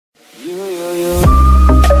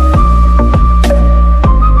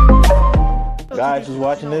guys who's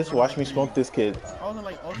watching this, watch me smoke this kid.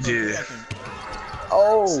 Yeah.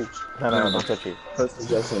 Oh! No, don't touch it. First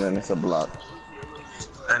possession and it's a block.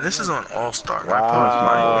 And this is on All Star.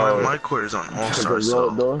 Wow. My court is on All Star,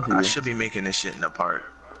 so I should be making this shit in the park.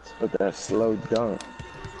 With that slow dunk.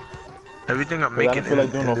 Everything I'm making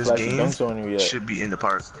in this game should be in the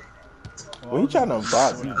park. What you trying to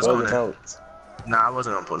box? You bugging out. Nah, I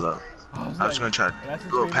wasn't gonna pull up. I was gonna try to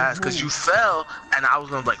go past because you fell, and I was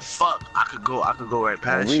gonna be like, fuck, I could go right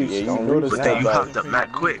past you. But then you hopped up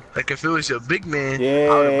mad quick. Like if it was your big man, I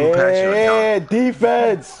would've moved past you. Yeah,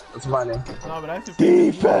 defense. What's my name?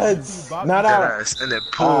 Defense. Not out. And then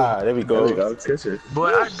pull. There we go.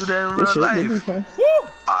 Boy, I do that in real life.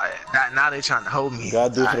 Alright, now they trying to hold me.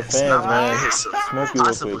 Gotta do it for the fans, man. Smoke you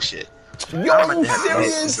real quick. Shit. Yo, are you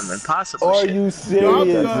serious? Some impossible Are shit. you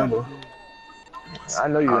serious? I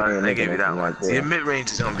know you ain't. They gave me that one. Your mid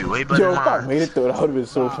range is gonna be way better Yo, than if I mine. made it though, that would've been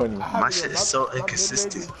so funny. My shit is so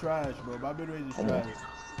inconsistent. My mid range is trash.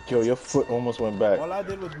 Yo, your foot almost went back. All I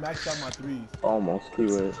did was max out my threes. Almost,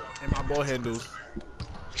 keyword. And my ball handles.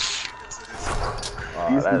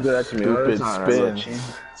 Oh, that's stupid spin.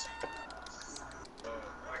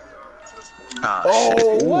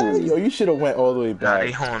 Oh, what? Yo, you should have went all the way Nah,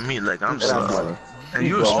 they back. holding me like I'm slow. And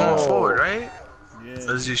you a small forward, right? Yeah.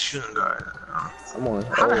 That's just shooting guard. I'm on.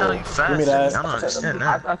 How the hell are you fast? Give me that. I don't understand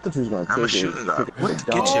that. I thought you was gonna take I'm a shooting guard. What?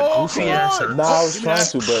 Get your goofy ass up. Nah, I was trying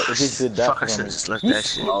to, but it just did that Fuck, I for should me. just left that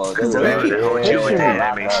shit. Oh, They would hold you with the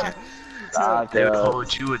animation. They would hold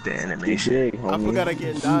hold you with the Get animation. big, I homie. forgot I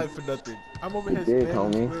get died for nothing. I'm over here Get big,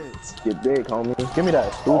 spamming homie. squids. Get big, homie. Give me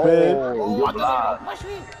that, stupid. Oh, good block.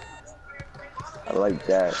 I like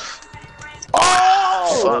that.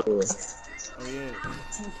 Oh! Fuck. Oh yeah.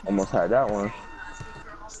 Almost had that one.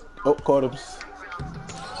 Oh, caught him.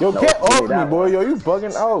 Yo, get off me, boy. Yo, you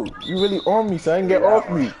bugging out. You really on me, son. Get off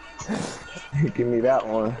me. Give me that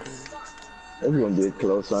one. It's gonna be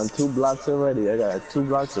close, son. 2 blocks already. I got 2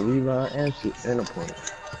 blocks of rebound and shit and a point.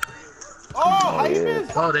 Oh, how you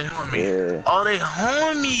missed? Oh, they hold me. Yeah. Oh, they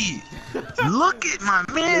hold me. Look at my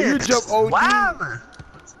man. You jump OG. Wow.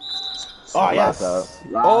 Oh, yes.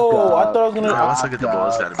 Oh, I thought I was gonna. Nah, let's look at the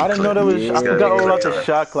balls. Gotta be I didn't know there was. Yeah. I forgot all about the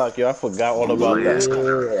shot clock, yo. I forgot all about that.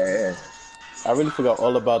 Yeah. I really forgot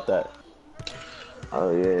all about that.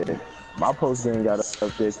 Oh yeah. My post game got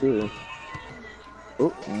up there too.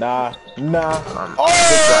 Ooh, nah.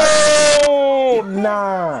 Oh,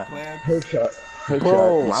 nah. Headshot.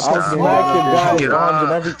 Bro, I smacking guys' arms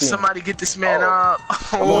and everything. Somebody get this man up.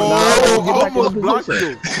 Oh, almost blocked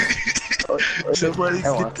you. Somebody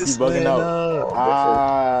get this bugging man out.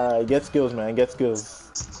 up. Get skills, man. Get skills.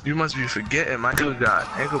 You must be forgetting my dude got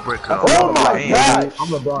ankle breaker. Oh my gosh. I'm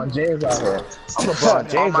LeBron James out here. I'm LeBron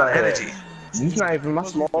James All my out here. energy. You're not even my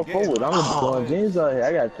small forward. I'm LeBron James out here.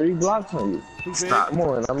 I got 3 blocks on you. Stop. Come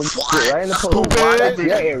on, I'm gonna get right in the post. Why That's did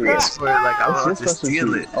your you area. whisper like I That's want your to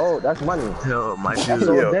steal it? Oh, that's money. Yo, my That's dude.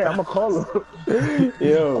 all day. I'm gonna call him.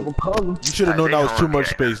 Yo. I'm gonna call him. You should have known that was too much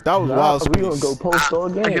space. That was wild We gonna space. go post all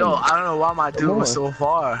game. Yo, I don't know why my dude was so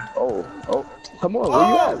far. Oh. Come on, where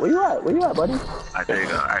you at? Where you at, buddy? Alright, there you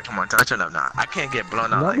go. Alright, come on, touch it up now. I can't get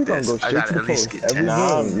blown out Now like we gonna this. go I straight gotta to at the least post. get 10.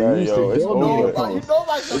 Nah, bro, yo, it's over. You know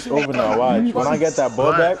my It's over now, watch. When I get that ball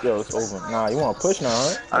What? back, yo, it's over. Nah, you wanna push now,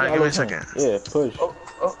 huh? Alright, give me a second. Yeah, push.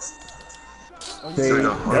 There we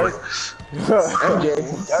go.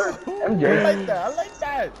 MJ. I like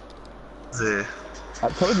that. Yeah. I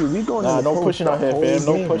told you we going. Nah, in the no post pushing out the here, whole fam.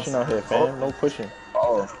 No game. pushing out here, fam. No pushing.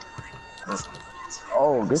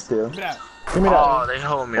 Oh, good steal. Give me that. Give me that. Oh, they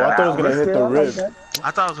hold me. Oh, I thought it was gonna hit the rim.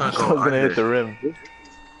 I thought I was gonna I go was gonna hit the under. rim.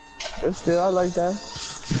 Good steal. I like that.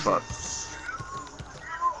 Fuck.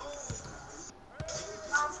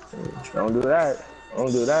 Don't do that.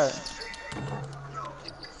 Don't do that.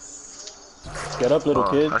 Get up, little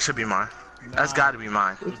kid. That should be mine. That's gotta be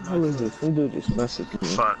mine. Who is this? Who did this message to me?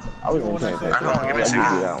 Fuck. I was gonna take that. Hold on, give me a I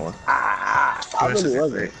second. did that one. I really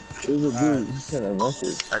wasn't. It was a dude. He sent a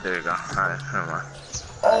message. Alright, there you go. Alright, never mind.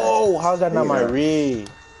 Oh, how's that not my read?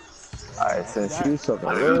 Alright, since you something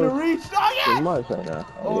I need to real reach. Oh, too yeah. much right now.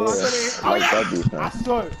 Oh, Yeah. I like that I defense.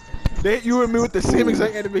 saw it. You and me with the same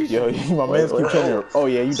exact animation. Yo, my man's keep trying to. Oh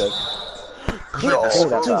yeah, you done. Yo, that's two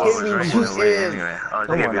what I forwards was right in the way anyway. Oh,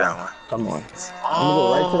 they gave me that one. Come on.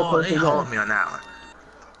 Oh, right to they the hold me on that one.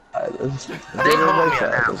 Alright, let's They go to hold the me right on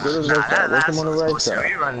side. that Let's go to one. the Nah, right side. Let's come on the right that's side.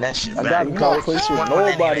 you run that shit I back. got him, You coach. can't place with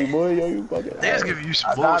nobody, boy. Yo, you fucking. They just give you some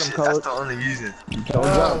I got him, bullshit. That's coach. the only reason. Don't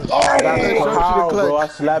jump. Oh, how, bro? I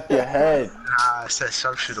slapped your head. Nah, I said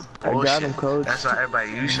sharpshooter I got him, bullshit. coach. That's why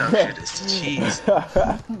everybody use sharpshooters to cheese.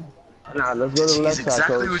 Nah, let's go to the left side,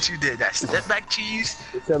 exactly coach. what you did. That step back cheese.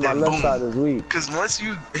 It said my left side is weak. Because once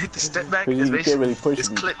you hit the step back, You it's can't basically really push it's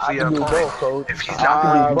me. clip I for your can do opponent. both, coach. If he's I not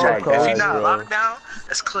can do both, if coach. he's not bro. locked down,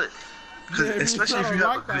 that's clip. Yeah, Especially if you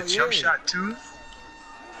have a good jump shot too.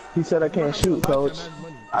 He said I can't shoot, coach.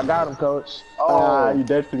 I got him, coach. Ah, you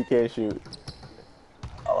definitely can't shoot.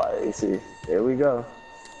 Oh, I see. Here we go.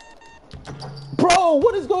 Bro,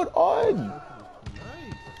 what is going on?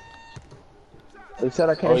 They said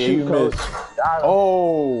I can't shoot, you coach. missed.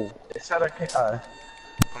 Oh. They said I can't. Hold on,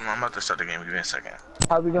 I'm about to start the game. Give me a second.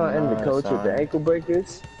 How we gonna end the coach with the ankle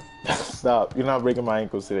breakers? Stop. You're not breaking my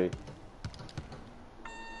ankles today.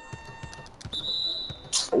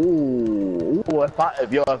 Ooh,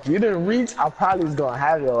 if you didn't reach, I probably was gonna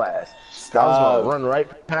have your ass. Stop. I was gonna run right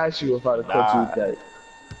past you if I'd have caught you with that.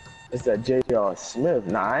 It's that J.R. Smith.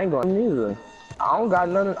 Nah, I ain't gonna neither. I don't got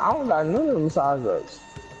none of them size ups.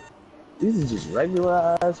 These are just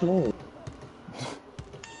regular ass moves.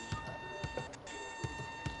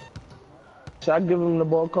 Should I give him the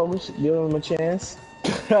ball, coach? Give him a chance?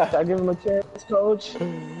 Should I give him a chance, coach?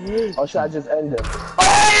 Or should I just end him?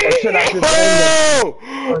 Or should I just end him?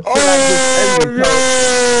 Or should I just end him,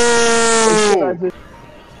 coach? Or should I just...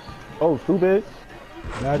 Oh, stupid.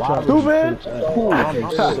 Stupid?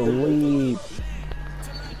 I'm Sleep.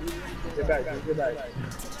 Get back.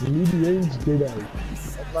 Medians, get out.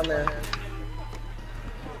 That's my man.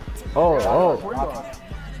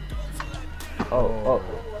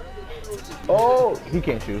 Oh, he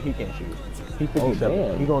can't shoot. He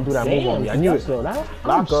 57. He gonna do that move on me. I knew it.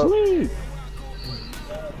 Lock up.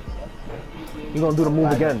 He gonna do the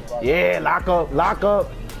move again. Yeah, lock up.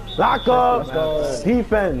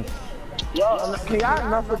 Defense. Yo, can y'all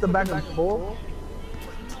not put the back and forth?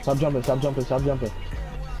 Stop jumping.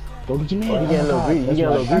 Go get your man. He getting a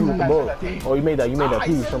little greedy. With the ball. Oh, you made that.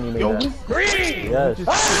 Please tell me you made that. Green! Yes.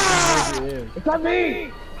 It's not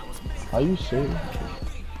me! Are you serious?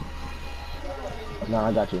 Nah,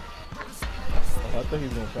 I got you. I thought he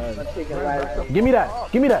was gonna try it. Give me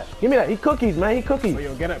that. He cookies, man. He cookies.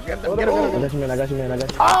 Yo, get up. I got you, man.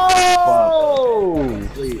 Oh!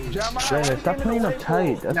 Brandon, stop playing up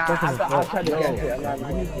tight. That's fucking I'll try to get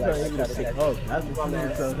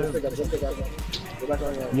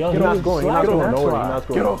Yo, He's not scoring.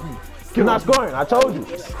 He's not scoring. I told you.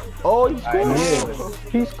 Oh, he scored.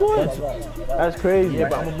 He scored. That's crazy. Yeah,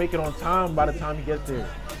 but I'm gonna make it on time by the time he gets there.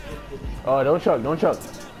 Oh, don't chuck.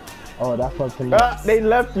 Oh, that fucked him up. They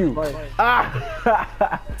left you. That's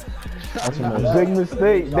a Big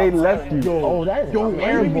mistake. They left you. Oh, that is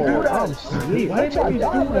airball. I'm sweet. Why did you do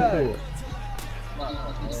that?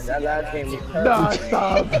 That last game was Nah,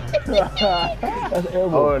 stop. That's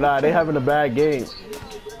airball. Oh, nah, they having a bad game.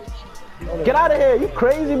 Get out of here. You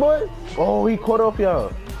crazy, boy. Oh, he caught off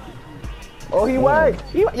y'all. Oh, he whacked.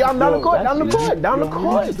 Yeah, I'm down the court. Down the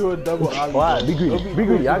court. Do a double alley. Why? Be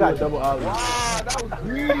greedy. I got you. Double alley.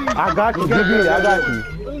 I got you. Be greedy. I got you.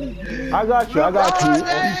 Oh, he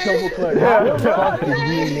triple clutch. How the fuck did you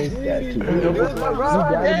make that to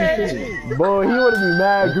you? Boy, he would be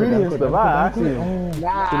mad greedy and stuff. I see him. Nah,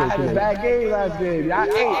 I had a bad game last game. I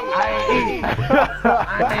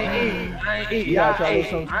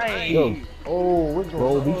ain't eat. Oh, what's going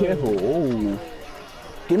on? Bro, be careful. Oh.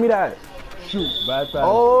 Give me that. Shoot. Bad pass.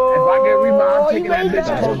 Oh, If I get rebound, I'm taking that bitch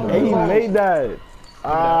home. He made that.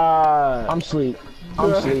 I'm sleep. You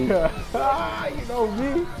know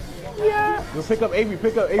me. Yeah. Yo, pick up Avery.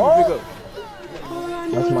 Pick up.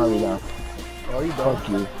 That's my rebound. Oh, you done. Fuck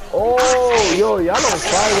you. Oh, yo, y'all don't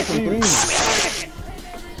fire with some threes.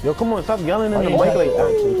 Yo, come on, stop yelling in the mic like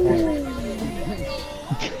that.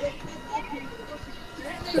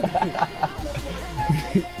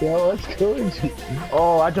 Yo, what's good with you?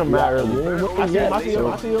 Oh, I jumped mad early. I see him.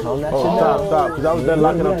 Oh, stop, because I was dead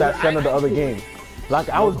locking up that center the other game. Like,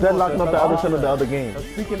 I was dead locking up the other center the other game. Stop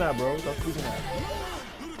speaking that, bro.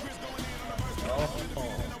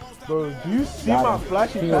 Bro, do you see my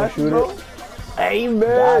flashy pass, bro? Hey, Got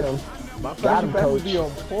man. him. My flashy pass would be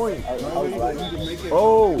on point.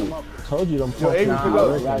 Oh, Told you them Yo, Avery, pick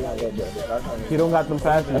up. He don't got them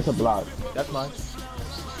passes. That's a block. That's mine.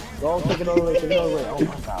 Go take it all the way. Oh my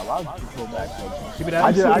god, why would you go back? Give me that. I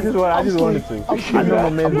just wanted to. I know my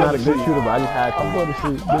man's not a good shooter, but I just had to. I'm going to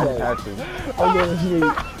sleep. I just had to.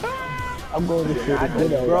 I'm going to sleep.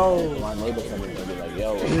 Bro. My neighbor coming and be like, yo,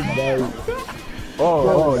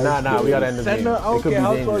 Oh, nah, we gotta end the game. Center, I don't It could care be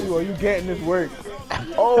how tall dangerous. you are. You getting this work.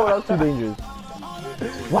 Oh, that's too dangerous.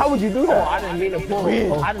 Why would you do that? I didn't mean to pull.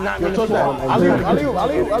 I did not mean to Touch pull. that. Alley-oop.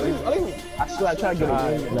 I swear I tried to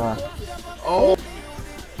get it. Nah. Oh.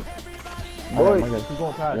 Boy. He's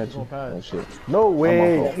going past. He's going past. Oh shit. No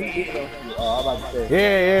way. Oh, I'm about to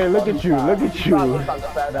say. Yeah, look at you. Look at you. Nah,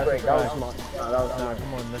 come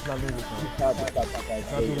on. Let's not do this now.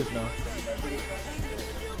 Let's not do this now.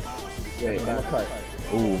 Yeah, I'm gonna cut.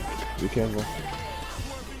 Ooh, be careful.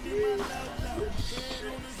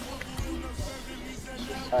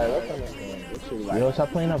 Alright, what's on Yo, stop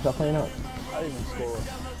playing up. Stop playing up. I didn't even score.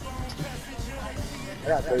 I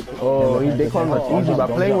got 30. Oh, they calling us easy by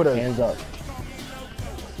playing with us. Hands up.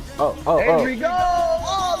 Oh. Here we go!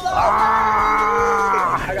 Oh, no!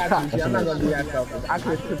 I got you. I'm not gonna do that selfish. I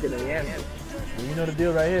could have took it in the end. You know the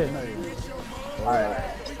deal right here.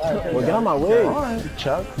 Alright. Well, get out my way.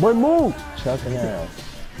 Chuck. Boy, move. Chuck and ass.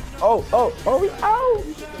 Oh, he out.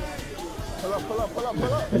 Pull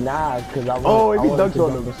up. Nah, cause I Oh, if he wanted dunked to on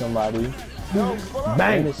dunk him. with somebody.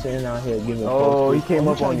 Bang. He's sitting out here giving. Oh, he came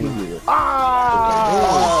up on you.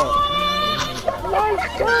 Ah!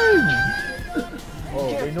 Oh,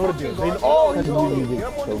 they know the deal. They know. Oh, That's the music.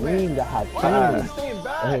 Kareem got hot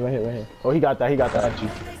too. Right here. Oh, he got that. Got you.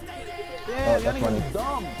 Oh, that's funny.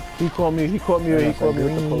 He caught me with the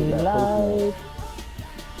post.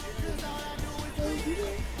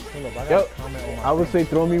 Yo, I would say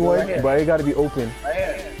throw me one, but it gotta be open.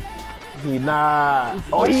 He not.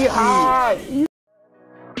 Oh, he hot.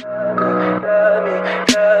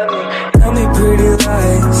 Tell me pretty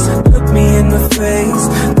lies, look me in the face.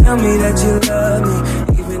 Tell me that you love me.